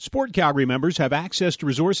Sport Calgary members have access to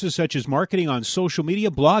resources such as marketing on social media,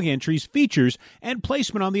 blog entries, features, and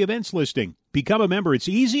placement on the events listing. Become a member. It's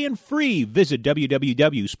easy and free. Visit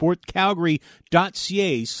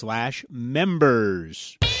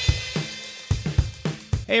www.sportcalgary.ca/members.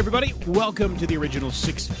 Hey, everybody. Welcome to the original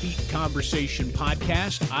 6 Feet Conversation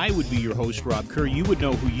podcast. I would be your host, Rob Kerr. You would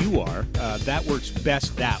know who you are. That works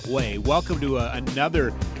best that way. Welcome to another,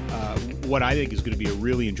 what I think is going to be a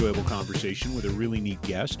really enjoyable conversation with a really neat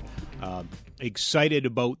guest. Excited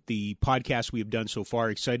about the podcast we have done so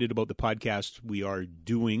far. Excited about the podcast we are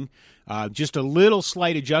doing. Just a little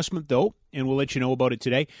slight adjustment, though, and we'll let you know about it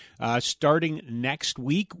today. Starting next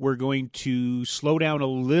week, we're going to slow down a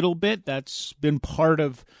little bit. That's been part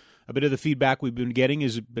of a bit of the feedback we've been getting,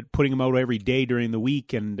 is putting them out every day during the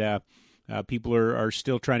week, and people are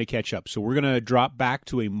still trying to catch up. So we're going to drop back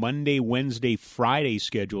to a Monday, Wednesday, Friday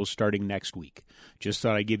schedule starting next week. Just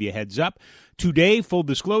thought I'd give you a heads up. Today, full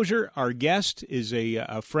disclosure, our guest is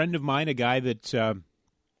a friend of mine, a guy that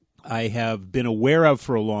I have been aware of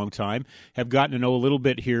for a long time, have gotten to know a little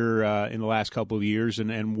bit here in the last couple of years,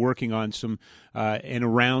 and working on some and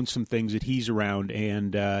around some things that he's around.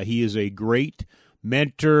 And he is a great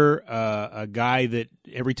mentor, a guy that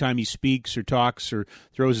every time he speaks or talks or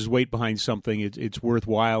throws his weight behind something, it's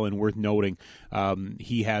worthwhile and worth noting.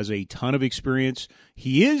 He has a ton of experience.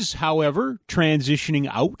 He is, however, transitioning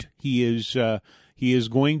out. He is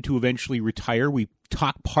going to eventually retire. We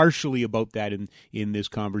talk partially about that in this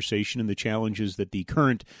conversation and the challenges that the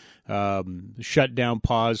current shutdown,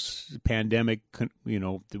 pause, pandemic,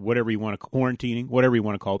 whatever you want to, quarantining, whatever you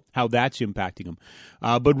want to call it, how that's impacting him.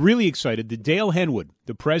 But really excited that Dale Henwood,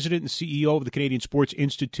 the president and CEO of the Canadian Sports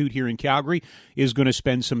Institute here in Calgary, is going to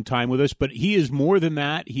spend some time with us. But he is more than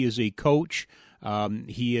that. He is a coach.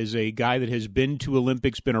 He is a guy that has been to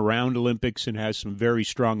Olympics, been around Olympics, and has some very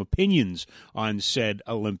strong opinions on said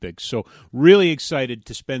Olympics. So really excited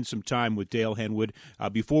to spend some time with Dale Henwood.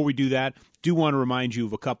 Before we do that, do want to remind you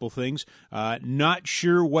of a couple things. Not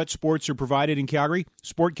sure what sports are provided in Calgary?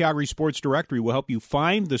 Sport Calgary Sports Directory will help you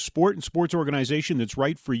find the sport and sports organization that's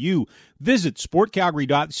right for you. Visit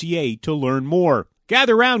sportcalgary.ca to learn more.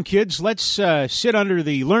 Gather around, kids. Let's sit under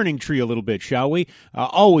the learning tree a little bit, shall we?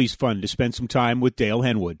 Always fun to spend some time with Dale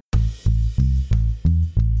Henwood.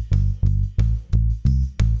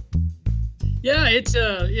 Yeah,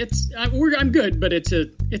 I'm good, but it's a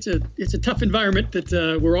tough environment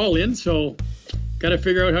that we're all in. So, got to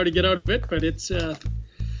figure out how to get out of it. But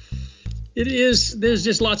there's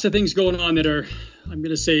just lots of things going on that are, I'm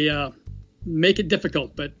going to say, make it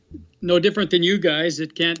difficult. But no different than you guys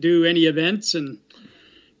that can't do any events and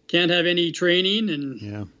can't have any training, and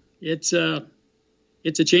yeah, it's a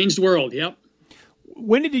changed world. Yep.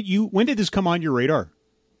 When did this come on your radar,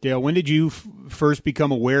 Dale? When did you first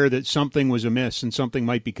become aware that something was amiss and something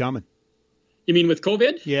might be coming? You mean with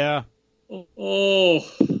COVID? Yeah. Oh,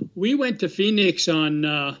 we went to Phoenix on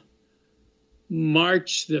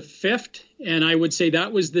March the 5th, and I would say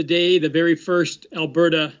that was the day the very first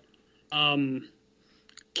Alberta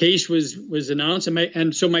case was announced,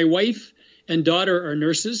 and so my wife and daughter are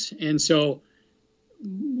nurses, and so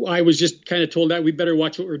I was just kind of told that we better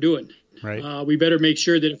watch what we're doing. Right. We better make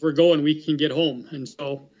sure that if we're going, we can get home. And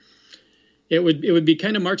so it would be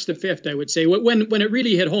kind of March the 5th, I would say, when it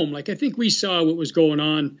really hit home. Like, I think we saw what was going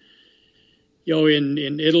on,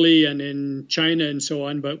 in Italy and in China and so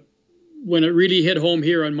on. But when it really hit home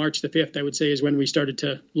here on March the 5th, I would say, is when we started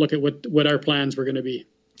to look at what our plans were going to be.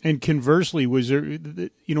 And conversely, was there,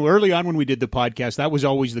 early on when we did the podcast, that was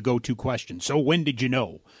always the go-to question. So when did you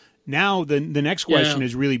know? Now the next question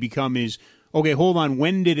has really become okay, hold on,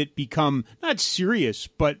 when did it become not serious,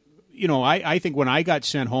 but, I think when I got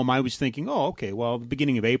sent home, I was thinking, oh, okay, well, the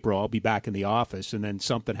beginning of April, I'll be back in the office. And then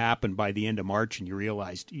something happened by the end of March, and you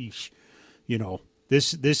realized, this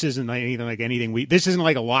isn't anything this isn't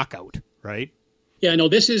like a lockout, right? Yeah, no,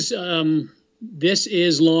 this is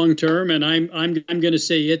long term, and I'm going to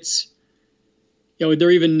say it's,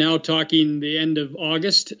 they're even now talking the end of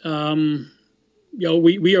August.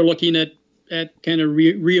 We are looking at kind of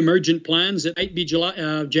re-emergent plans that might be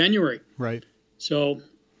January. Right. So,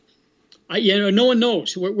 no one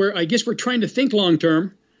knows. I guess we're trying to think long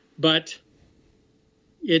term, but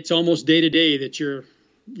it's almost day to day that you're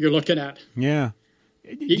looking at. Yeah.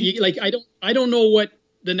 I don't know what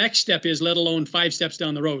the next step is, let alone 5 steps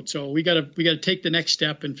down the road. So we gotta take the next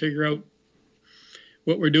step and figure out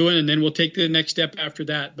what we're doing, and then we'll take the next step after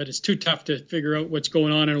that. But it's too tough to figure out what's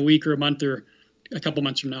going on in a week or a month or a couple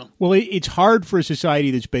months from now. Well, it's hard for a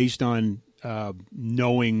society that's based on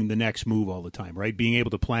knowing the next move all the time, right? Being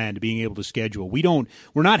able to plan, being able to schedule.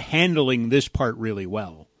 We're not handling this part really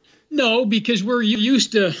well. No, because we're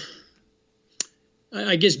used to,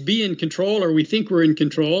 I guess, be in control, or we think we're in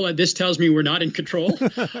control. This tells me we're not in control.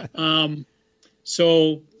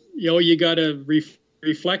 So, you got to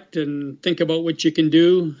reflect and think about what you can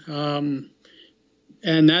do.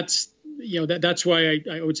 And that's, that's why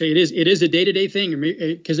I would say it is a day-to-day thing,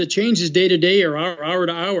 because it changes day to day or hour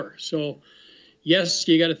to hour. So yes,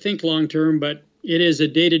 you got to think long-term, but it is a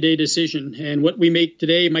day-to-day decision. And what we make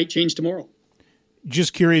today might change tomorrow.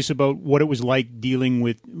 Just curious about what it was like dealing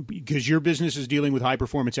with, because your business is dealing with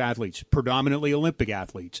high-performance athletes, predominantly Olympic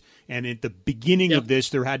athletes. And at the beginning of this,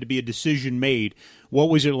 there had to be a decision made. What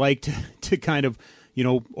was it like to kind of,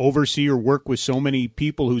 oversee or work with so many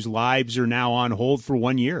people whose lives are now on hold for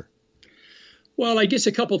 1 year? Well, I guess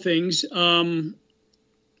a couple things. A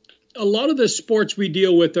lot of the sports we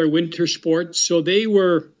deal with are winter sports, so they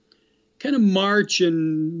were kind of March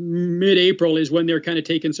and mid-April is when they're kind of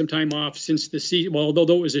taking some time off since the season. Well,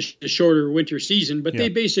 although it was a shorter winter season, but they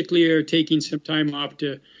basically are taking some time off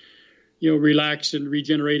to, relax and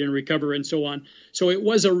regenerate and recover and so on. So it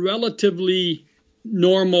was a relatively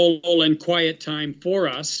normal and quiet time for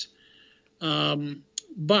us.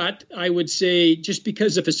 But I would say just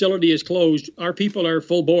because the facility is closed, our people are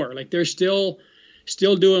full bore. Like they're still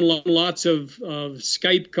doing lots of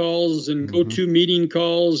Skype calls and GoToMeeting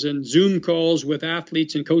calls and Zoom calls with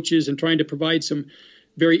athletes and coaches, and trying to provide some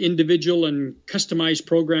very individual and customized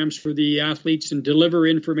programs for the athletes and deliver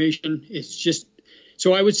information. It's just,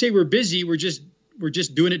 so I would say we're busy. We're just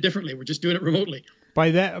doing it differently. We're just doing it remotely.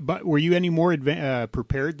 But were you any more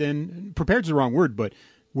prepared than, prepared's the wrong word, but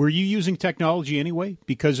were you using technology anyway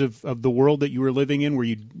because of the world that you were living in? Were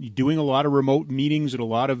you doing a lot of remote meetings and a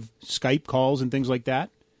lot of Skype calls and things like that?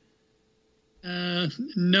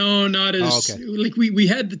 No, not as like we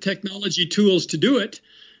had the technology tools to do it,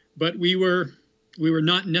 but we were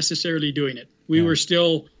not necessarily doing it. We were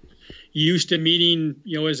still used to meeting,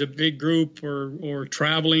 as a big group or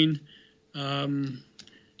traveling.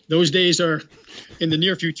 Those days are in the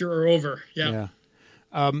near future are over. Yeah.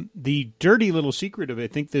 The dirty little secret of, I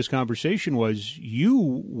think, this conversation was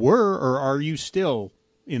you were, or are you still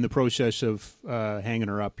in the process of hanging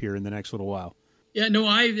her up here in the next little while? Yeah, no,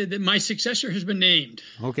 my successor has been named.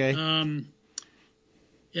 Okay.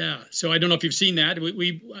 So I don't know if you've seen that.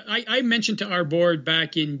 I mentioned to our board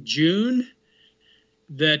back in June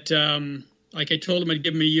that, like I told them I'd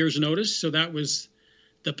give them a year's notice. So that was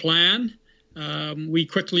the plan. We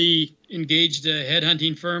quickly engaged a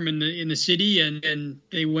headhunting firm in the city, and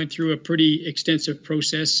they went through a pretty extensive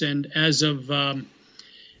process. And as of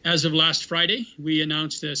last Friday, we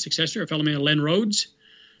announced a successor, a fellow named Len Rhodes,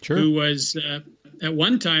 who was at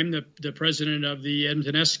one time the president of the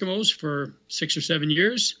Edmonton Eskimos for 6 or 7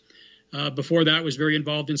 years. Before that, was very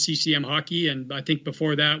involved in CCM hockey, and I think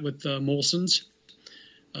before that with Molson's.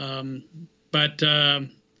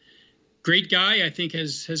 Great guy, I think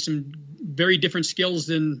has some very different skills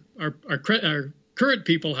than our current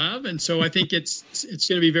people have, and so I think it's going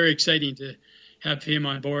to be very exciting to have him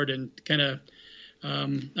on board. And kind of,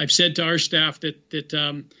 I've said to our staff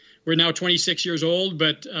that we're now 26 years old,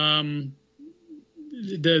 but the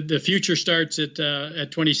future starts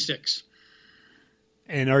at 26.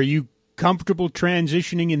 And are you comfortable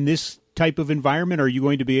transitioning in this type of environment? Are you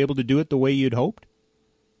going to be able to do it the way you'd hoped?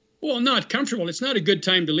 Well, not comfortable. It's not a good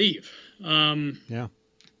time to leave. I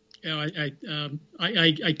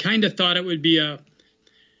kind of thought it would be a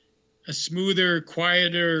smoother,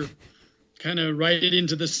 quieter, kind of right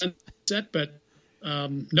into the sunset, but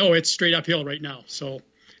no, it's straight uphill right now. So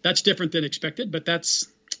that's different than expected, but that's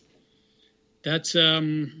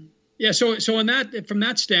So on that, from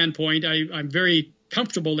that standpoint, I'm very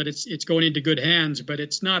comfortable that it's going into good hands, but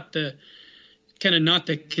it's not the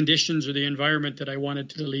conditions or the environment that I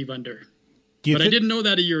wanted to leave under. I didn't know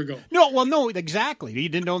that a year ago. No, exactly. You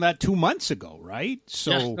didn't know that 2 months ago, right?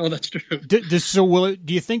 So, yeah, that's true.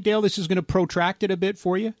 Do you think, Dale, this is going to protract it a bit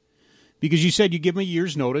for you? Because you said you give them a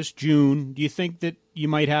year's notice, June. Do you think that you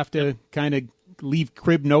might have to kind of leave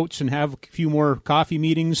crib notes and have a few more coffee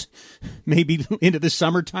meetings, maybe into the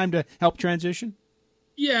summertime to help transition?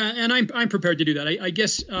 Yeah, and I'm prepared to do that. I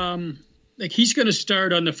guess he's going to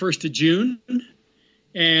start on the 1st of June,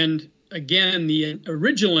 and again, the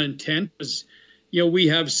original intent was, we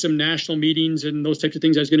have some national meetings and those types of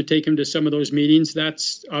things. I was going to take him to some of those meetings.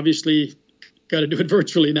 That's obviously got to do it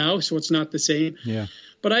virtually now, so it's not the same. Yeah.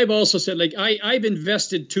 But I've also said, I've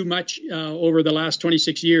invested too much over the last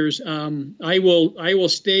 26 years. I will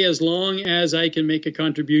stay as long as I can make a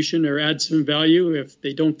contribution or add some value. If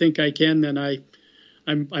they don't think I can, then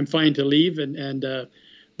I'm fine to leave.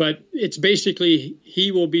 But it's basically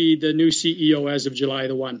he will be the new CEO as of July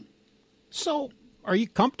the 1. So Are you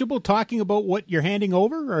comfortable talking about what you're handing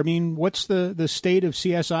over? I mean, what's the state of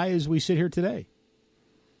CSI as we sit here today?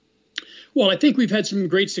 Well, I think we've had some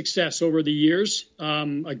great success over the years,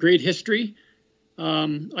 a great history.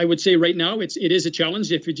 I would say right now it is a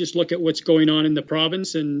challenge. If you just look at what's going on in the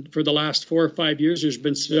province, and for the last 4 or 5 years, there's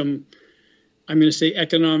been some, I'm going to say,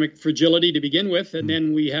 economic fragility to begin with, and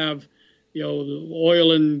then we have, the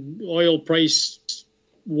oil price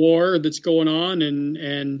war that's going on,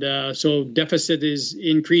 and so deficit is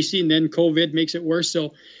increasing. Then COVID makes it worse.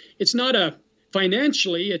 So it's not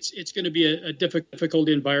financially, it's going to be a difficult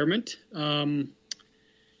environment.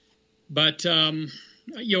 But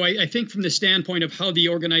I think from the standpoint of how the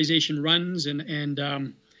organization runs and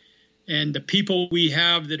the people we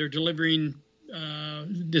have that are delivering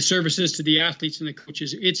the services to the athletes and the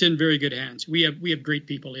coaches, it's in very good hands. We have great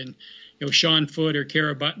people in, Sean Foote or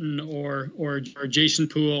Kara Button or Jason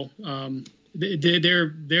Poole.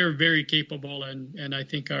 They're very capable and I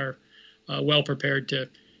think are well prepared to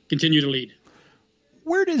continue to lead.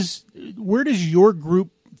 Where does your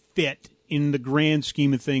group fit in the grand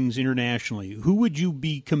scheme of things internationally? Who would you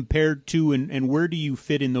be compared to, and where do you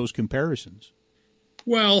fit in those comparisons?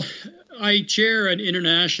 Well, I chair an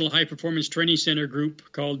international high-performance training center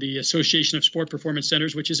group called the Association of Sport Performance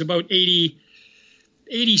Centers, which is about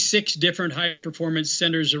 86 different high-performance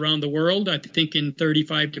centers around the world, I think in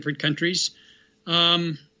 35 different countries.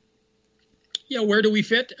 Where do we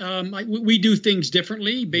fit? We do things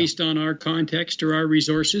differently based on our context or our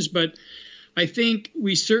resources, but I think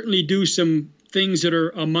we certainly do some things that are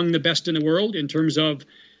among the best in the world in terms of,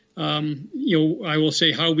 I will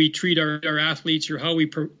say how we treat our athletes or how we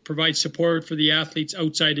provide support for the athletes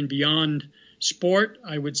outside and beyond sport.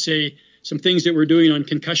 I would say some things that we're doing on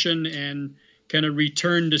concussion and kind of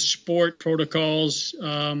return to sport protocols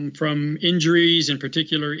from injuries, in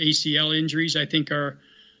particular ACL injuries, I think are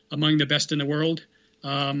among the best in the world.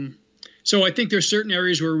 So I think there's certain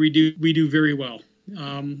areas where we do very well.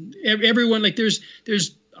 Everyone, like there's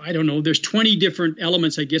 20 different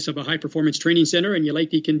elements, I guess, of a high performance training center, and you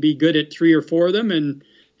likely can be good at 3 or 4 of them and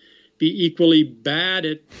be equally bad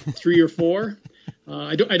at 3 or 4.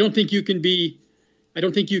 I don't think you can be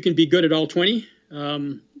good at all 20.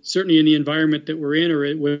 Certainly in the environment that we're in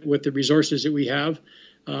or with the resources that we have.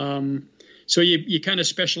 So you kind of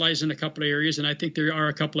specialize in a couple of areas, and I think there are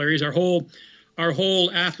a couple of areas. Our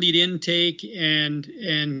whole athlete intake and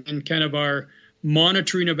kind of our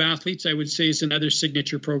monitoring of athletes, I would say, is another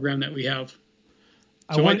signature program that we have.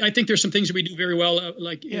 So I think there's some things that we do very well,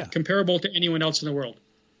 comparable to anyone else in the world.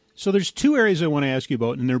 So there's 2 areas I want to ask you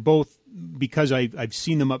about, and they're both because I've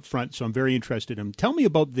seen them up front, so I'm very interested in them. Tell me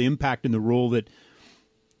about the impact and the role that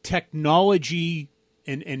technology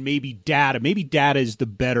and maybe data is the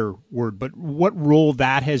better word, but what role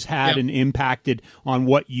that has had and impacted on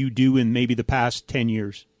what you do in maybe the past 10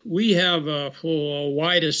 years? We have a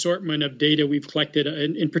wide assortment of data we've collected,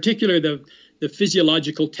 in particular the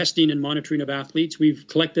physiological testing and monitoring of athletes. We've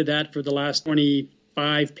collected that for the last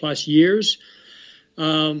 25 plus years.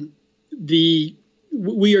 We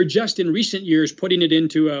are just in recent years putting it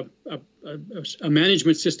into a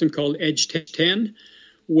management system called Edge 10,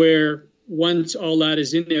 where once all that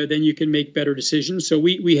is in there, then you can make better decisions. So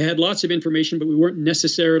we had lots of information, but we weren't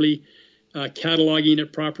necessarily cataloging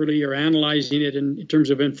it properly or analyzing it in terms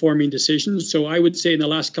of informing decisions. So I would say in the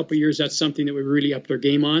last couple of years, that's something that we really upped our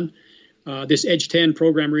game on. This Edge 10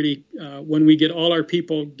 program really, when we get all our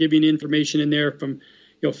people giving information in there from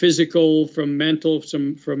physical, from mental,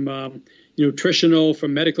 from nutritional,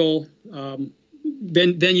 from medical,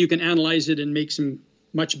 then you can analyze it and make some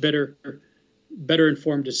much better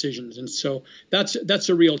informed decisions. And so that's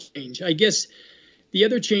a real change. I guess the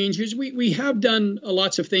other change is we have done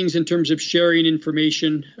lots of things in terms of sharing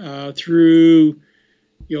information through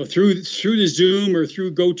the Zoom or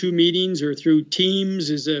through GoToMeetings or through Teams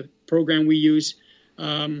is a program we use.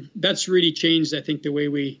 That's really changed, I think, the way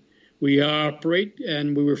we operate,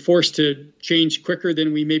 and we were forced to change quicker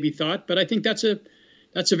than we maybe thought. But I think that's a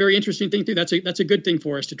very interesting thing too. That's a good thing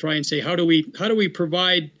for us to try and say, how do we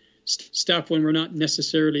provide stuff when we're not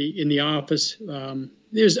necessarily in the office.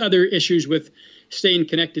 There's other issues with staying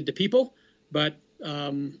connected to people, but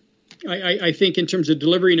I think in terms of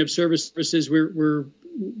delivering of services, we're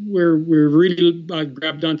really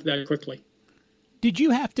grabbed onto that quickly. Did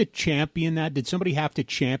you have to champion that? Did somebody have to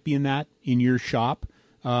champion that in your shop?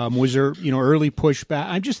 Was there, early pushback?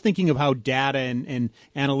 I'm just thinking of how data and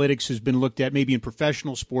analytics has been looked at maybe in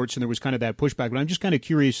professional sports, and there was kind of that pushback. But I'm just kind of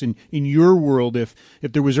curious in your world if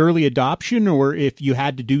there was early adoption or if you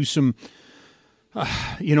had to do some,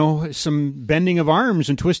 some bending of arms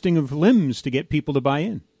and twisting of limbs to get people to buy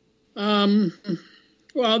in.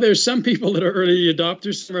 Well, there's some people that are early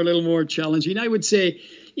adopters, some are a little more challenging. I would say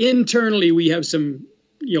internally we have some,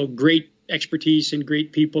 great expertise and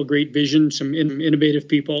great people, great vision, some innovative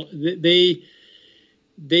people. They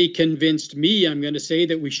convinced me, I'm going to say,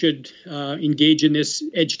 that we should engage in this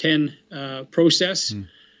Edge 10 process.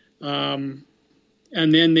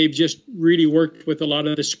 And then they've just really worked with a lot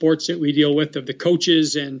of the sports that we deal with, of the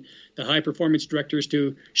coaches and the high performance directors,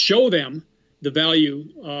 to show them the value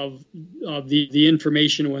of the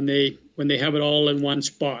information when they have it all in one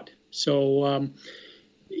spot. So,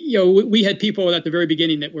 we had people at the very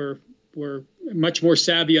beginning that were much more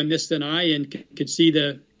savvy on this than I, and could see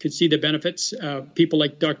the benefits. People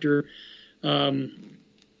like Dr.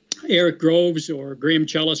 Eric Groves or Graham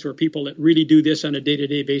Chellis, were people that really do this on a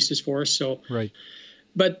day-to-day basis for us. So, right.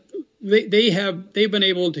 But they've been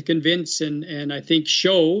able to convince and I think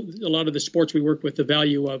show a lot of the sports we work with the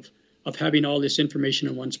value of having all this information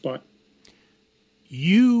in one spot.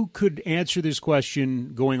 You could answer this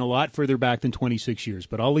question going a lot further back than 26 years,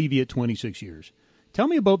 but I'll leave you at 26 years. Tell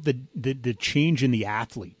me about the change in the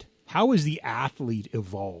athlete. How has the athlete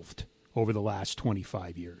evolved over the last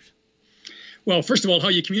 25 years? Well, first of all, how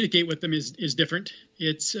you communicate with them is different.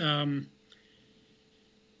 It's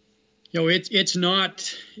it's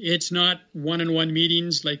not one-on-one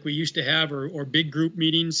meetings like we used to have, or big group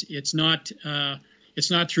meetings. It's not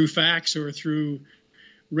through fax or through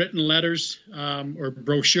written letters or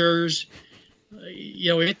brochures.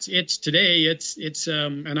 It's today. It's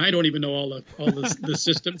and I don't even know all the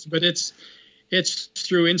systems, but it's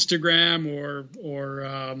through Instagram or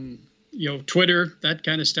Twitter, that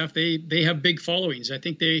kind of stuff. They have big followings. I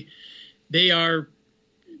think they are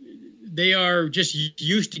just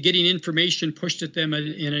used to getting information pushed at them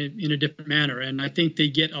in a different manner, and I think they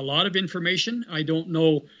get a lot of information. I don't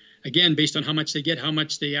know, again, based on how much they get, how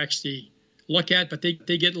much they actually look at, but they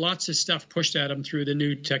get lots of stuff pushed at them through the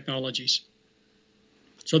new technologies.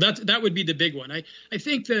 So that would be the big one. I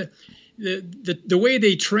think the way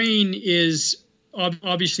they train is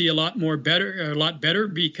obviously a lot better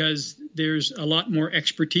because there's a lot more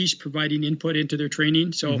expertise providing input into their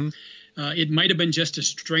training. So it might have been just a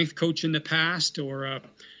strength coach in the past, or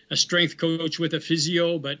a strength coach with a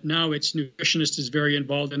physio, but now it's nutritionist is very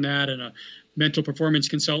involved in that, and a mental performance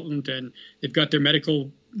consultant, and they've got their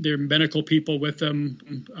medical people with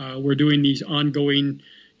them. We're doing these ongoing,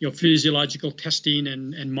 physiological testing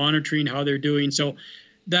and monitoring how they're doing. So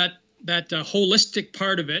that holistic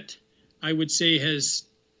part of it, I would say, has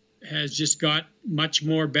just got much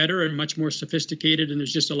more better and much more sophisticated, and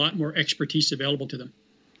there's just a lot more expertise available to them.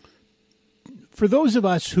 For those of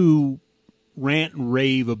us who rant and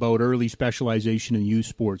rave about early specialization in youth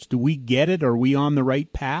sports, do we get it? Are we on the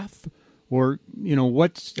right path? Or,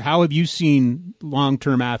 how have you seen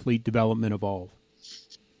long-term athlete development evolve?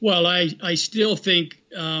 Well, I still think,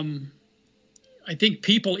 I think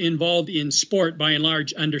people involved in sport, by and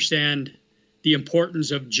large, understand the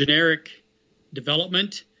importance of generic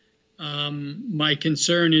development. My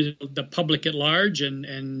concern is the public at large,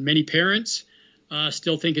 and many parents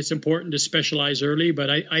still think it's important to specialize early. But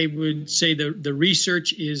I would say the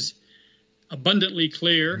research is abundantly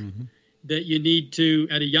clear that you need to,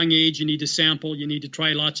 at a young age, you need to sample, you need to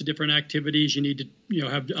try lots of different activities, you need to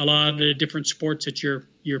have a lot of different sports that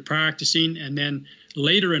you're practicing, and then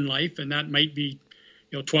later in life, and that might be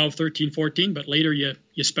 12, 13, 14, but later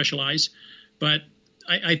you specialize. But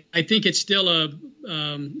I think it's still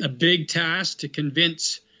a big task to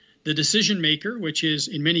convince the decision maker, which is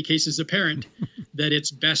in many cases a parent, that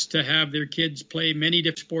it's best to have their kids play many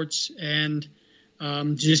different sports and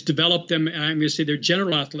just develop them. I'm going to say their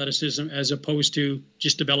general athleticism, as opposed to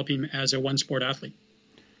just developing as a one sport athlete.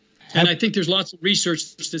 And I think there's lots of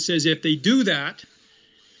research that says if they do that,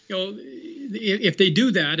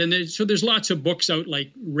 and so there's lots of books out,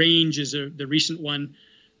 like Range is the recent one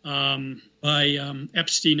by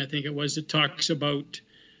Epstein, I think it was, that talks about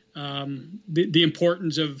the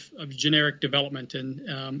importance of generic development,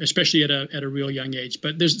 and especially at a real young age.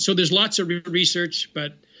 But there's lots of research,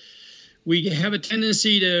 but we have a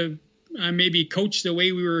tendency to maybe coach the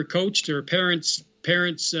way we were coached, or parents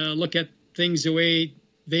look at things the way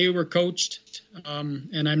they were coached,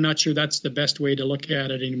 and I'm not sure that's the best way to look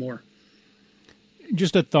at it anymore.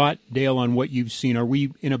 Just a thought, Dale, on what you've seen. Are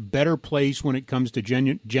we in a better place when it comes to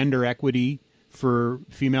gender equity for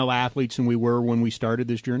female athletes than we were when we started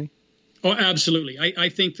this journey? Oh, absolutely. I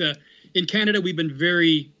think that in Canada we've been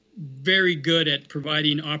very, very good at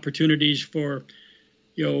providing opportunities for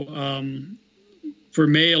for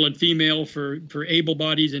male and female, for able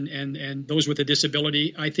bodies and those with a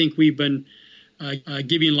disability. I think we've been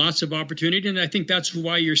giving lots of opportunity. And I think that's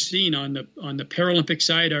why you're seeing on the Paralympic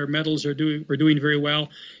side, our medals we're doing very well.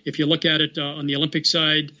 If you look at it on the Olympic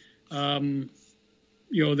side, the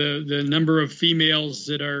number of females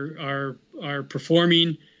that are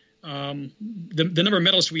performing, the number of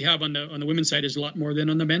medals we have on the women's side is a lot more than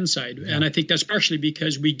on the men's side. Yeah. And I think that's partially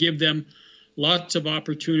because we give them lots of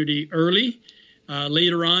opportunity early.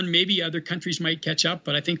 Later on, maybe other countries might catch up,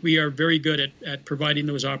 but I think we are very good at providing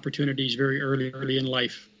those opportunities very early in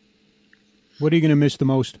life. What are you going to miss the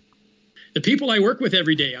most? The people I work with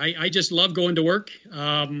every day. I just love going to work.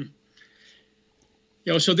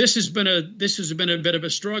 So this has been a bit of a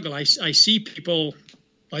struggle. I see people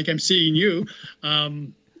like I'm seeing you,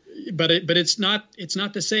 but it's not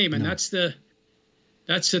the same, and that's the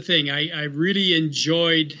thing. I really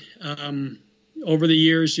enjoyed over the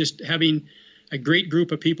years just having a great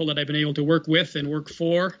group of people that I've been able to work with and work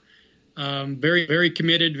for. Very, very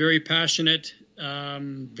committed, very passionate,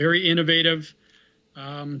 very innovative,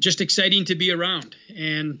 just exciting to be around.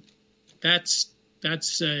 And that's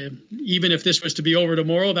even if this was to be over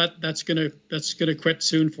tomorrow, that's gonna quit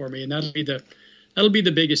soon for me, and that'll be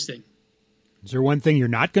the biggest thing. Is there one thing you're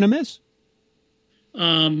not gonna miss?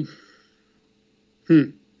 Well,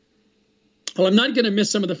 I'm not gonna miss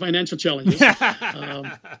some of the financial challenges.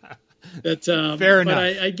 Fair enough. But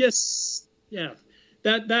I guess,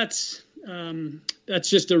 that's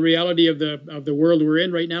just a reality of the world we're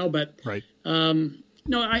in right now. But right.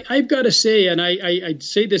 I've got to say, and I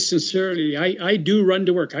say this sincerely, I do run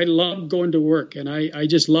to work. I love going to work, and I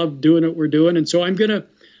just love doing what we're doing. And so I'm gonna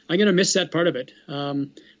miss that part of it.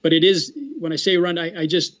 But it is, when I say run, I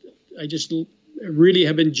just really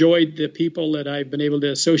have enjoyed the people that I've been able to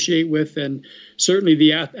associate with, and certainly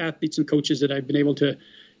the athletes and coaches that I've been able to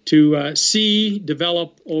see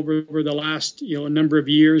develop over the last a number of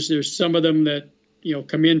years. There's some of them that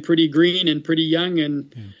come in pretty green and pretty young,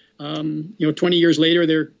 and 20 years later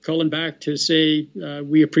they're calling back to say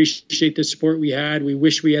we appreciate the support we had. We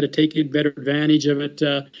wish we had taken better advantage of it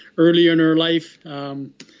earlier in our life.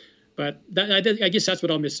 But I guess that's what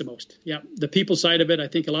I'll miss the most. Yeah, the people side of it. I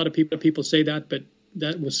think a lot of people say that, but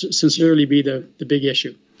that will sincerely be the big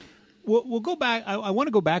issue. We'll go back. I want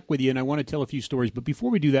to go back with you, and I want to tell a few stories. But before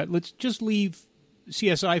we do that, let's just leave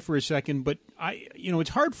CSI for a second. But it's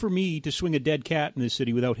hard for me to swing a dead cat in this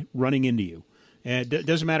city without running into you. And it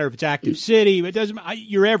doesn't matter if it's Active City. It doesn't.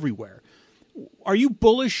 You're everywhere. Are you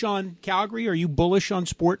bullish on Calgary? Are you bullish on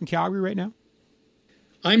sport in Calgary right now?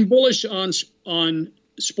 I'm bullish on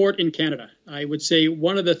sport in Canada. I would say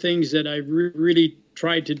one of the things that I really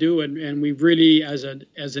tried to do, and we've really, as an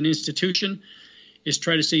institution, is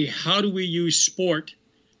try to see how do we use sport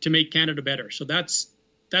to make Canada better. So that's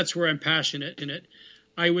where I'm passionate in it.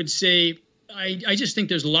 I would say I just think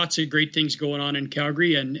there's lots of great things going on in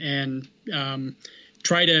Calgary, and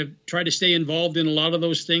try to stay involved in a lot of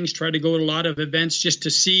those things. Try to go to a lot of events just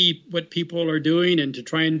to see what people are doing, and to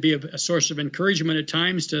try and be a source of encouragement at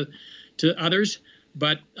times to others.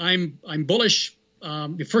 But I'm bullish,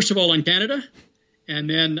 first of all, on Canada, and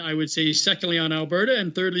then I would say secondly on Alberta,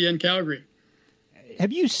 and thirdly on Calgary.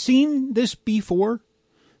 Have you seen this before?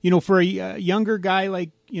 For a younger guy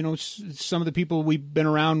like, some of the people we've been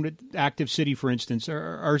around at Active City, for instance,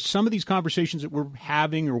 are some of these conversations that we're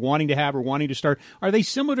having or wanting to have or wanting to start, are they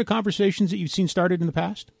similar to conversations that you've seen started in the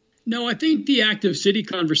past? No, I think the Active City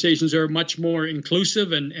conversations are much more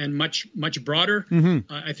inclusive and much broader.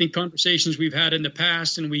 Mm-hmm. I think conversations we've had in the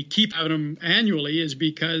past, and we keep having them annually, is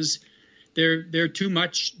because they're too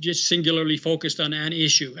much just singularly focused on an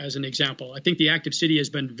issue, as an example. I think the Active City has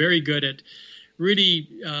been very good at really,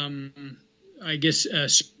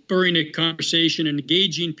 spurring a conversation and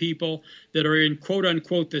engaging people that are in quote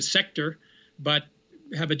unquote the sector, but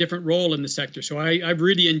have a different role in the sector. So I've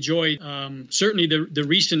really enjoyed certainly the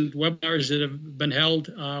recent webinars that have been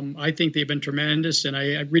held. I think they've been tremendous, and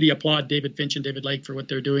I really applaud David Finch and David Lake for what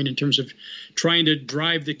they're doing in terms of trying to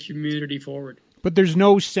drive the community forward. But there's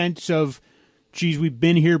no sense of, geez, we've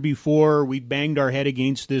been here before, we banged our head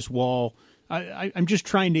against this wall. I'm just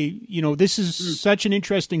trying to, this is such an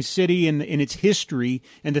interesting city in its history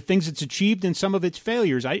and the things it's achieved and some of its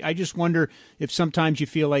failures. I just wonder if sometimes you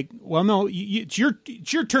feel like, well, no, it's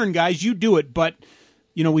your turn, guys, you do it. But,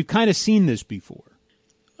 we've kind of seen this before.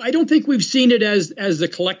 I don't think we've seen it as the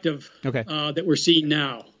collective okay. That we're seeing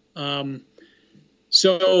now.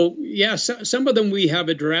 So, some of them we have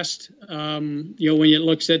addressed, when it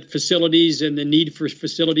looks at facilities and the need for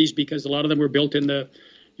facilities, because a lot of them were built in the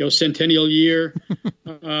centennial year,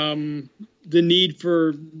 the need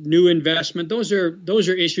for new investment. Those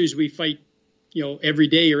are issues we fight, every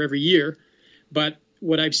day or every year. But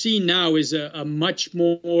what I've seen now is a much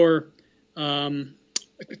more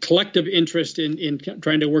collective interest in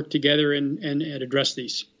trying to work together and address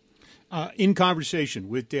these. In conversation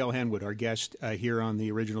with Dale Henwood, our guest here on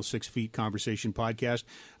the original 6 Feet Conversation podcast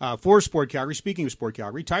for Sport Calgary. Speaking of Sport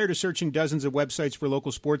Calgary, tired of searching dozens of websites for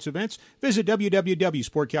local sports events? Visit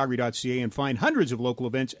www.sportcalgary.ca and find hundreds of local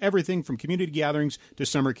events, everything from community gatherings to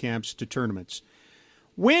summer camps to tournaments.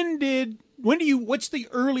 What's the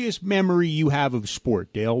earliest memory you have of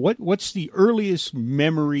sport, Dale? What's the earliest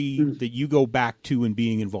memory that you go back to in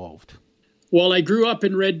being involved? Well, I grew up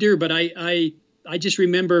in Red Deer, but I just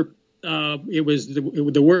remember it was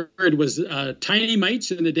the word was tiny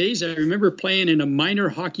mites in the days. I remember playing in a minor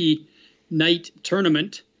hockey night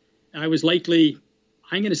tournament. I was likely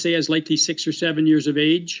 6 or 7 years of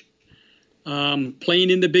age, playing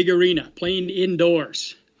in the big arena, playing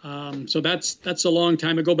indoors. So that's a long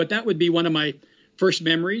time ago, but that would be one of my first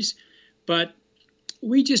memories. But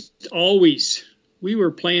we were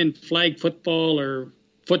playing flag football or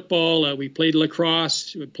football. We played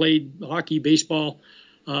lacrosse. We played hockey, baseball.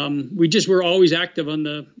 We just were always active in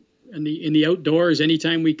the outdoors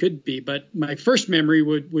anytime we could be. But my first memory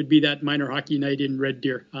would be that minor hockey night in Red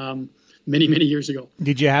Deer many, many years ago.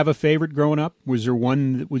 Did you have a favorite growing up? Was there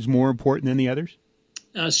one that was more important than the others?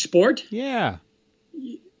 Sport? Yeah.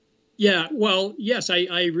 Yeah, well, yes,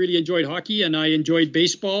 I really enjoyed hockey and I enjoyed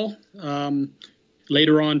baseball,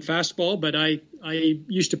 later on fastball, but I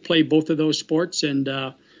used to play both of those sports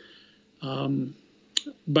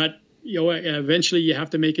but eventually you have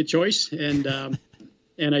to make a choice and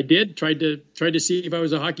I did tried to see if I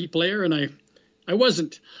was a hockey player and I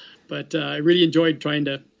wasn't, but I really enjoyed trying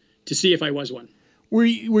to see if I was one. Were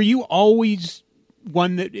you always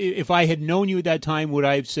one that if I had known you at that time, would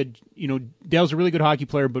I have said, Dale's a really good hockey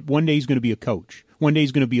player, but one day he's going to be a coach. One day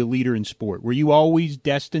he's going to be a leader in sport. Were you always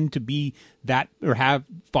destined to be that or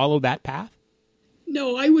follow that path?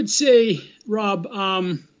 No, I would say, Rob,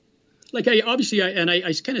 I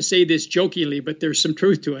kind of say this jokingly, but there's some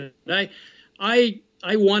truth to it. I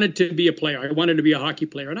wanted to be a player. I wanted to be a hockey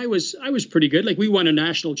player, and I was pretty good. Like we won a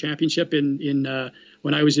national championship in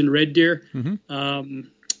when I was in Red Deer. Mm-hmm.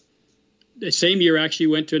 The same year, actually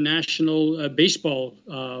went to a national baseball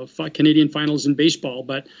Canadian finals in baseball.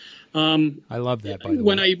 But I love that. By the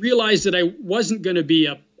when way, I realized that I wasn't going to be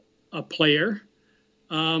a player,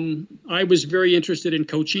 I was very interested in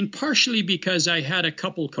coaching. Partially because I had a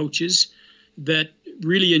couple coaches that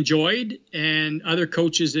really enjoyed, and other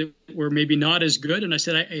coaches that were maybe not as good. And I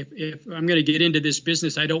said, if I'm going to get into this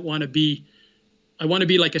business, I want to be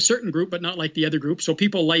like a certain group, but not like the other group. So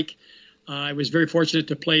people like. I was very fortunate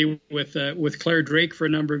to play with Claire Drake for a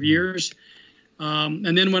number of years.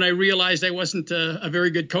 And then when I realized I wasn't a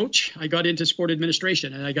very good coach, I got into sport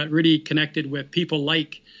administration and I got really connected with people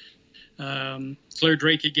like Claire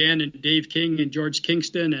Drake again and Dave King and George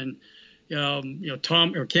Kingston and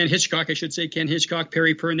Ken Hitchcock, Ken Hitchcock,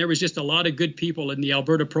 Perry Pern. There was just a lot of good people in the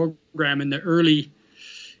Alberta program in the early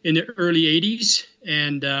 80s.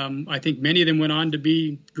 And I think many of them went on to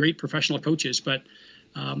be great professional coaches. But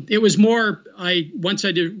it was more, once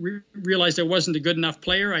I realized I wasn't a good enough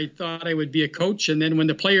player, I thought I would be a coach. And then when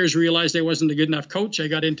the players realized I wasn't a good enough coach, I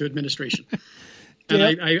got into administration.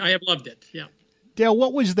 And I have loved it. Yeah. Dale,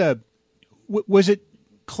 was it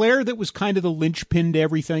Claire that was kind of the linchpin to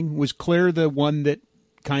everything? Was Claire the one that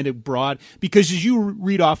kind of brought, because as you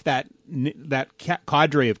read off that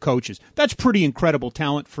cadre of coaches, that's pretty incredible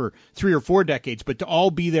talent for 3 or 4 decades, but to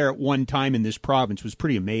all be there at one time in this province was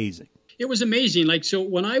pretty amazing. It was amazing. So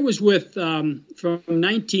when I was with, from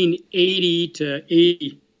 1980 to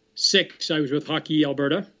 86, I was with Hockey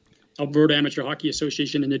Alberta Amateur Hockey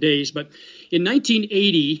Association in the days. But in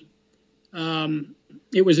 1980,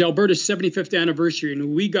 it was Alberta's 75th anniversary,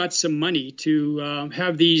 and we got some money to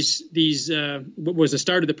have these what was the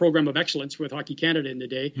start of the program of excellence with Hockey Canada in the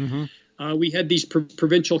day. Mm-hmm. We had these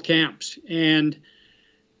provincial camps, and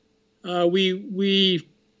we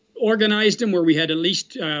organized them where we had at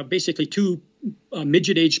least basically 2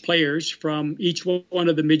 midget-age players from each one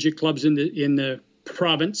of the midget clubs in the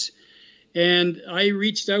province. And I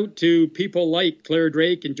reached out to people like Claire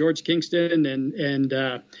Drake and George Kingston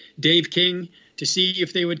and Dave King to see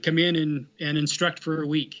if they would come in and instruct for a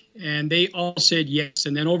week. And they all said yes.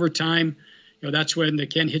 And then over time, that's when the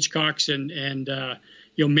Ken Hitchcocks and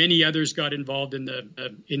many others got involved in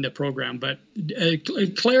the program. But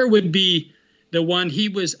Claire would be the one. He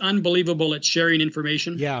was unbelievable at sharing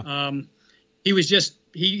information. Yeah. He was just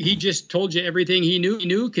he just told you everything he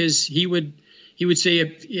knew because he would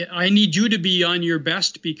say, I need you to be on your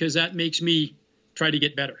best because that makes me try to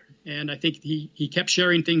get better. And I think he kept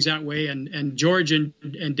sharing things that way. And George and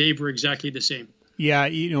Dave were exactly the same. Yeah,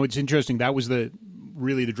 it's interesting. That was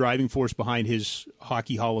really the driving force behind his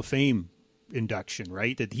Hockey Hall of Fame induction,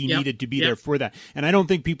 right? That he needed to be there for that. And I don't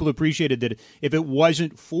think people appreciated that if it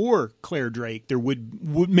wasn't for Claire Drake, there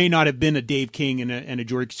may not have been a Dave King and a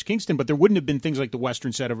George Kingston, but there wouldn't have been things like the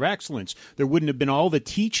Western Set of Excellence. There wouldn't have been all the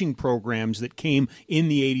teaching programs that came in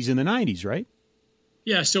the 80s and the 90s, right?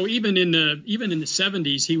 Yeah, so even in the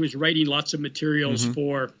 70s, he was writing lots of materials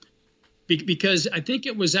for, because I think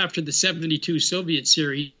it was after the 72 Soviet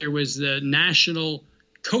series, there was the National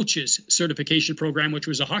Coaches Certification Program, which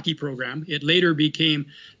was a hockey program. It later became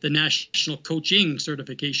the National Coaching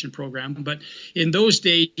Certification Program. But in those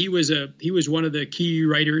days, he was one of the key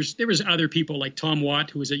writers. There was other people like Tom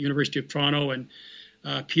Watt, who was at University of Toronto, and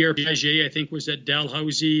Pierre Piaget, I think, was at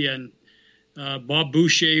Dalhousie, and Bob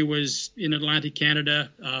Boucher was in Atlantic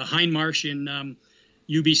Canada, Hindmarsh in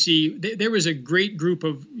UBC. There was a great group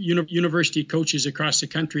of university coaches across the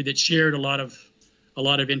country that shared a lot of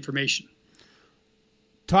information.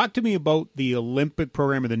 Talk to me about the Olympic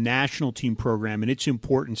program or the national team program and its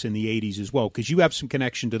importance in the 80s as well, because you have some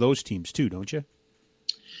connection to those teams too, don't you?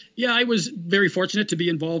 Yeah, I was very fortunate to be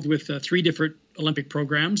involved with 3 different Olympic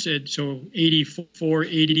programs, so 84,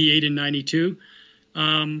 88, and 92.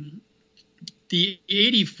 The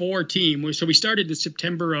 84 team, so we started in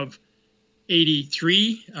September of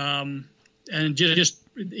 83, and just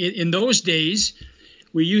in those days,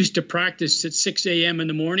 we used to practice at 6 a.m. in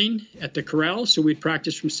the morning at the corral. So we'd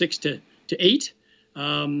practice from 6 to 8.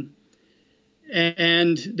 And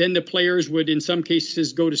then the players would, in some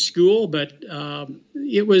cases, go to school. But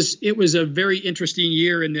it was a very interesting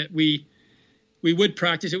year in that we would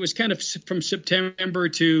practice. It was kind of from September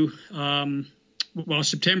to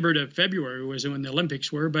September to February was when the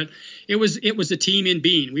Olympics were, but it was a team in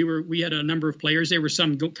being. We had a number of players. There were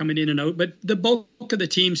some coming in and out, but the bulk of the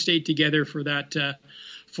team stayed together for that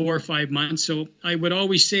 4 or 5 months. So I would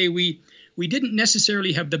always say we didn't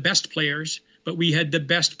necessarily have the best players, but we had the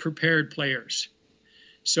best prepared players.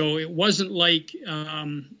 So it wasn't like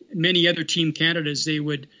many other Team Canadas. They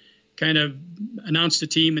would kind of announce the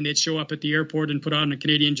team and they'd show up at the airport and put on a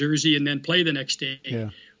Canadian jersey and then play the next day. Yeah.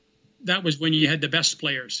 That was when you had the best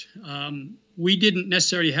players. We didn't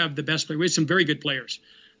necessarily have the best players. We had some very good players,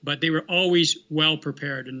 but they were always well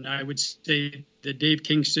prepared. And I would say the Dave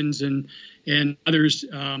Kingstons and others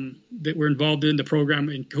that were involved in the program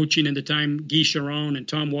and coaching at the time, Guy Charon and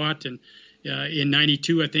Tom Watt, and in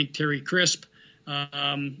 92, I think Terry Crisp,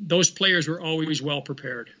 those players were always well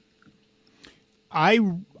prepared. I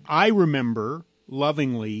remember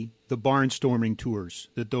lovingly the barnstorming tours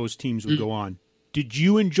that those teams would go on. Did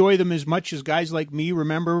you enjoy them as much as guys like me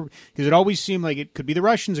remember? Because it always seemed like it could be the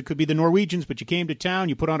Russians, it could be the Norwegians, but you came to town,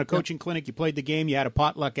 you put on a coaching clinic, you played the game, you had a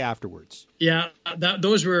potluck afterwards. Yeah,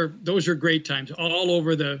 those were great times all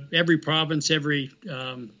over every province, every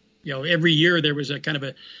year there was a kind of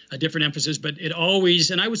a different emphasis, but it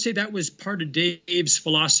always, and I would say that was part of Dave's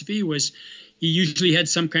philosophy, was he usually had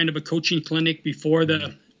some kind of a coaching clinic before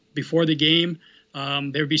the game.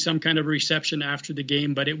 There would be some kind of reception after the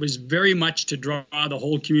game, but it was very much to draw the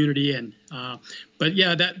whole community in. But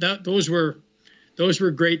yeah, those were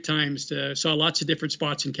great times. Saw lots of different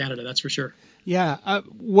spots in Canada, that's for sure. Yeah.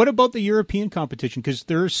 What about the European competition? Because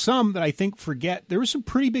there are some that I think forget. There were some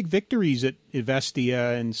pretty big victories at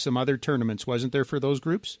Ivestia and some other tournaments, wasn't there, for those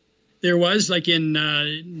groups? There was, like in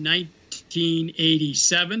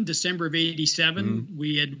 1987, December of 87,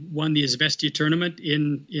 we had won the Izvestia tournament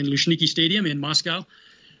in Luzhniki Stadium in Moscow.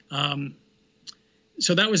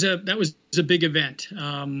 So that was a big event.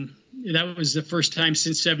 That was the first time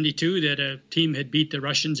since 72 that a team had beat the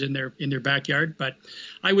Russians in their backyard. But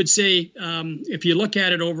I would say, if you look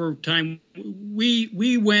at it over time,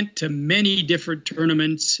 we went to many different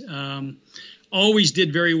tournaments, always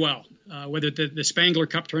did very well. Whether the Spangler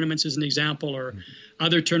Cup tournaments is an example or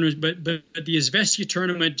other tournaments, but the Izvestia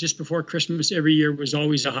tournament just before Christmas every year was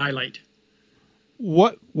always a highlight.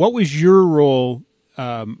 What was your role,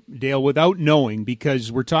 Dale, without knowing,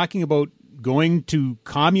 because we're talking about going to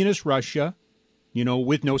communist Russia,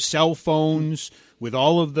 with no cell phones, with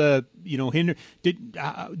all of the,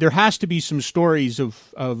 there has to be some stories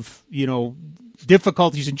of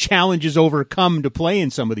difficulties and challenges overcome to play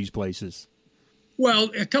in some of these places. Well,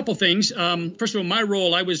 a couple things. First of all, my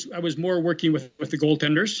role, I was more working with the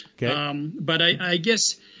goaltenders. Okay. But I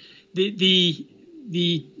guess the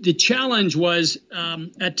challenge was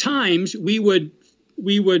at times we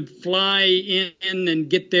would fly in and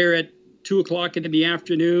get there at 2:00 in the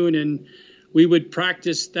afternoon, and we would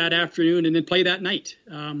practice that afternoon and then play that night.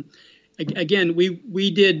 Again,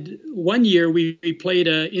 we did one year. We played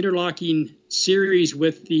an interlocking series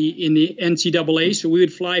in the NCAA. So we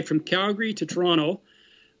would fly from Calgary to Toronto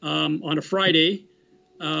on a Friday,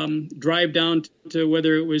 drive down to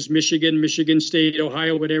whether it was Michigan State,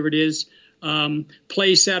 Ohio, whatever it is,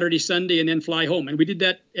 play Saturday, Sunday, and then fly home. And we did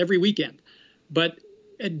that every weekend. But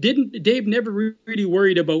Dave never really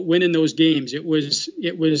worried about winning those games. It was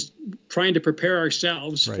trying to prepare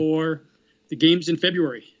ourselves for the games in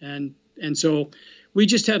February. And so we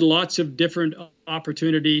just had lots of different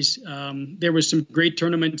opportunities. There was some great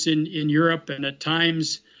tournaments in Europe, and at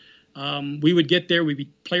times we would get there.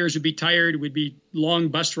 Players would be tired. Would be long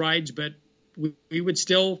bus rides, but we would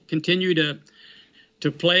still continue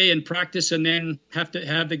to play and practice, and then have to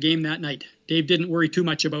have the game that night. Dave didn't worry too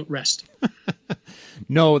much about rest.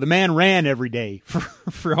 No, the man ran every day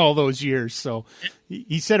for all those years. So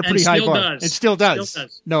he set a pretty high bar. It still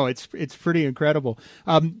does. No, it's pretty incredible.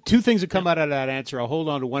 Two things that come out of that answer. I'll hold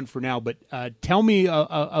on to one for now, but tell me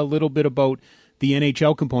a little bit about the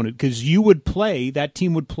NHL component, because that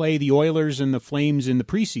team would play the Oilers and the Flames in the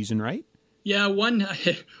preseason, right? Yeah,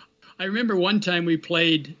 I remember one time we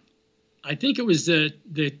played, I think it was the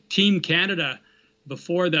Team Canada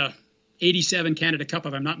before the 87 Canada Cup,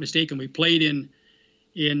 if I'm not mistaken. We played I'm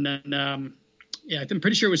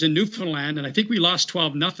pretty sure it was in Newfoundland, and I think we lost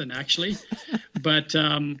 12-0 actually. But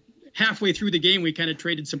halfway through the game, we kind of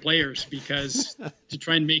traded some players because to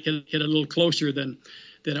try and make it a little closer than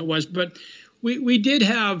it was. But we did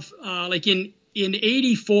have like in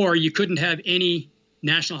 '84, you couldn't have any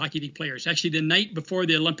National Hockey League players. Actually, the night before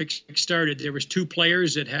the Olympics started, there was 2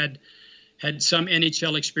 players that had some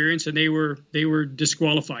NHL experience, and they were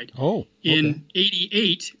disqualified. Oh, okay. In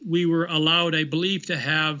 '88, we were allowed, I believe, to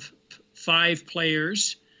have 5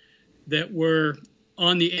 players that were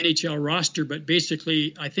on the NHL roster, but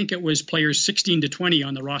basically, I think it was players 16 to 20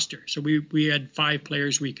 on the roster. So we had 5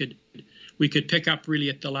 players we could pick up really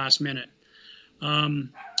at the last minute.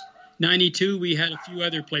 '92, we had a few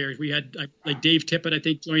other players. We had like Dave Tippett, I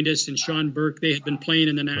think, joined us, and Sean Burke. They had been playing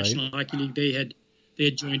in the National Hockey League. They had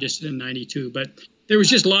joined us in '92, but there was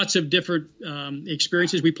just lots of different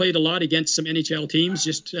experiences. We played a lot against some NHL teams,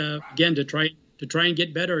 just again to try and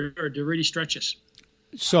get better or to really stretch us.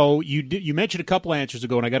 So you mentioned a couple answers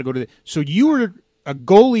ago, and I got to go to so you were a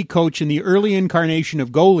goalie coach in the early incarnation of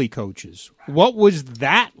goalie coaches. What was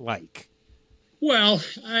that like? Well,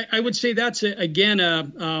 I would say that's again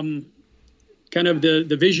kind of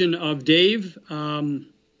the vision of Dave.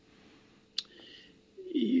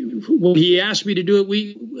 When he asked me to do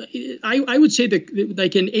it, I would say that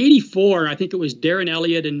like in '84, I think it was Darren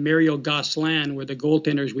Elliott and Mario Gosselin were the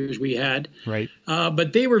goaltenders we had. Right.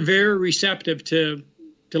 But they were very receptive to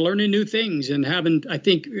learning new things and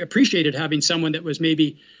appreciated having someone that was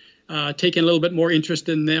maybe taking a little bit more interest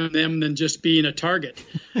in them than just being a target.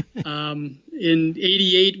 In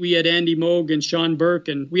 '88, we had Andy Moog and Sean Burke,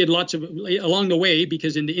 and we had lots of along the way,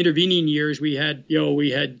 because in the intervening years we had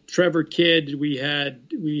Trevor Kidd, we had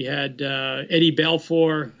Eddie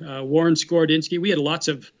Balfour, Warren Skorodynsky. We had lots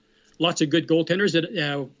of good goaltenders.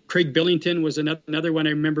 That Craig Billington was another one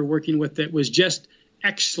I remember working with that was just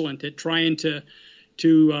excellent at trying to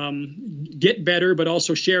get better, but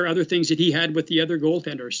also share other things that he had with the other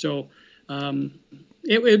goaltenders. So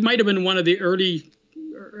it might have been one of the early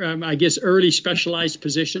specialized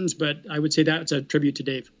positions, but I would say that's a tribute to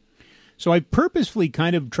Dave. So I purposefully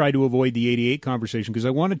kind of tried to avoid the '88 conversation because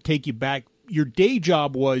I want to take you back. Your day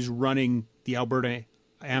job was running the Alberta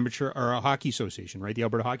Amateur or Hockey Association, right? The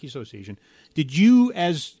Alberta Hockey Association. Did you,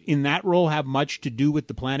 as in that role, have much to do with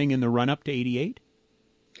the planning in the run-up to '88?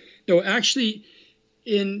 No, actually,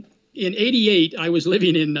 in '88, I was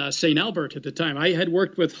living in St. Albert at the time. I had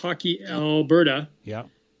worked with Hockey Alberta. Yeah.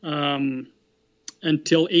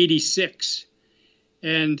 Until '86,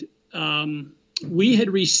 and we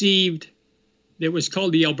had received. It was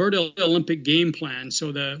called the Alberta Olympic Game Plan.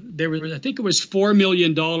 So there was, I think it was $4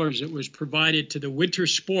 million that was provided to the winter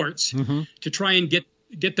sports to try and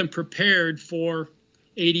get them prepared for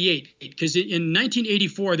 '88. Because in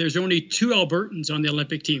 1984, there's only 2 Albertans on the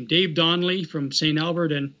Olympic team: Dave Donnelly from St.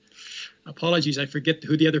 Albert, and apologies, I forget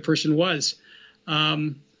who the other person was.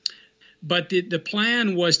 But the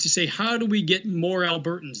plan was to say, how do we get more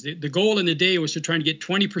Albertans? The goal in the day was to try and get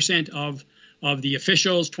 20% of the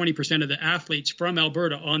officials, 20% of the athletes from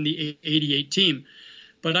Alberta on the '88 team.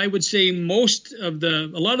 But I would say a